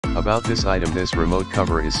About this item: this remote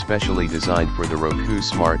cover is specially designed for the Roku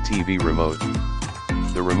Smart TV remote.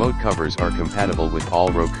 The remote covers are compatible with all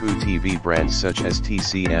Roku TV brands such as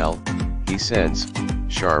TCL,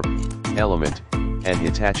 Hisense, Sharp, Element, and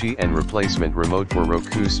Hitachi, and replacement remote for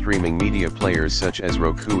Roku streaming media players such as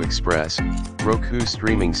Roku Express, Roku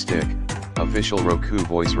Streaming Stick, official Roku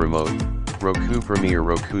Voice Remote, Roku Premiere,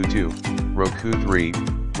 Roku 2, Roku 3,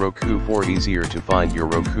 Roku 4. Easier to find your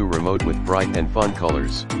Roku remote with bright and fun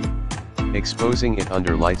colors. Exposing it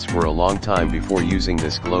under lights for a long time before using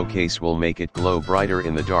this glow case will make it glow brighter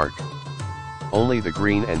in the dark. Only the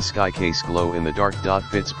green and sky case glow in the dark.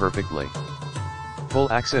 Fits perfectly. Full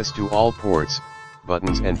access to all ports,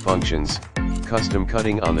 buttons and functions. Custom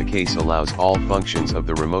cutting on the case allows all functions of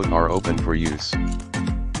the remote are open for use.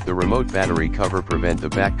 The remote battery cover prevent the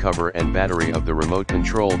back cover and battery of the remote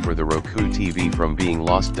control for the Roku TV from being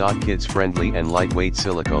lost. Kids friendly and lightweight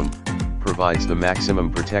silicone, provides the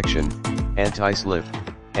maximum protection, anti-slip,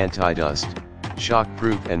 anti-dust,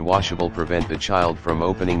 shock-proof and washable. Prevent the child from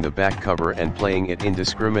opening the back cover and playing it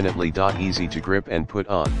indiscriminately. Easy to grip and put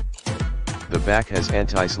on. The back has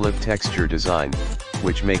anti-slip texture design,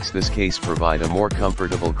 which makes this case provide a more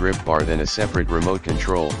comfortable grip bar than a separate remote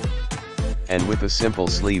control. And with a simple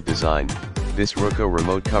sleeve design, this Roku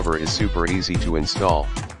remote cover is super easy to install.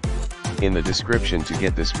 In the description to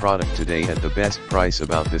get this product today at the best price.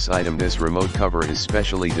 About this item: this remote cover is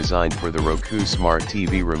specially designed for the Roku Smart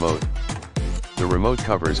TV remote. The remote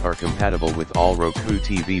covers are compatible with all Roku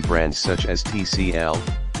TV brands such as TCL,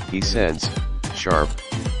 Hisense, Sharp,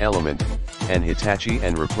 Element, and Hitachi,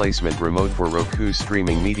 and replacement remote for Roku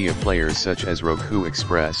streaming media players such as Roku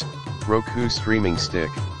Express, Roku Streaming Stick,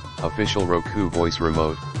 official Roku Voice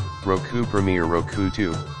Remote, Roku Premiere, Roku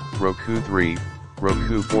 2, Roku 3,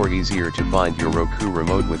 Roku 4. Easier to find your Roku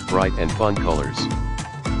remote with bright and fun colors.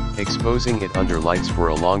 Exposing it under lights for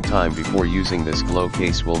a long time before using this glow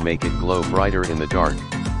case will make it glow brighter in the dark.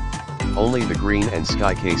 Only the green and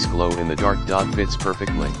sky case glow in the dark. Fits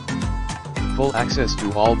perfectly. Full access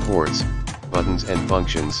to all ports, buttons and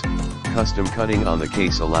functions. Custom cutting on the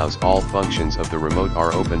case allows all functions of the remote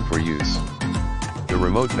are open for use. The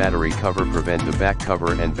remote battery cover prevent the back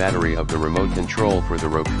cover and battery of the remote control for the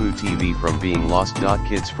Roku TV from being lost.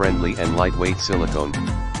 Kids friendly and lightweight silicone,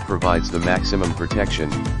 provides the maximum protection,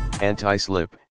 anti-slip,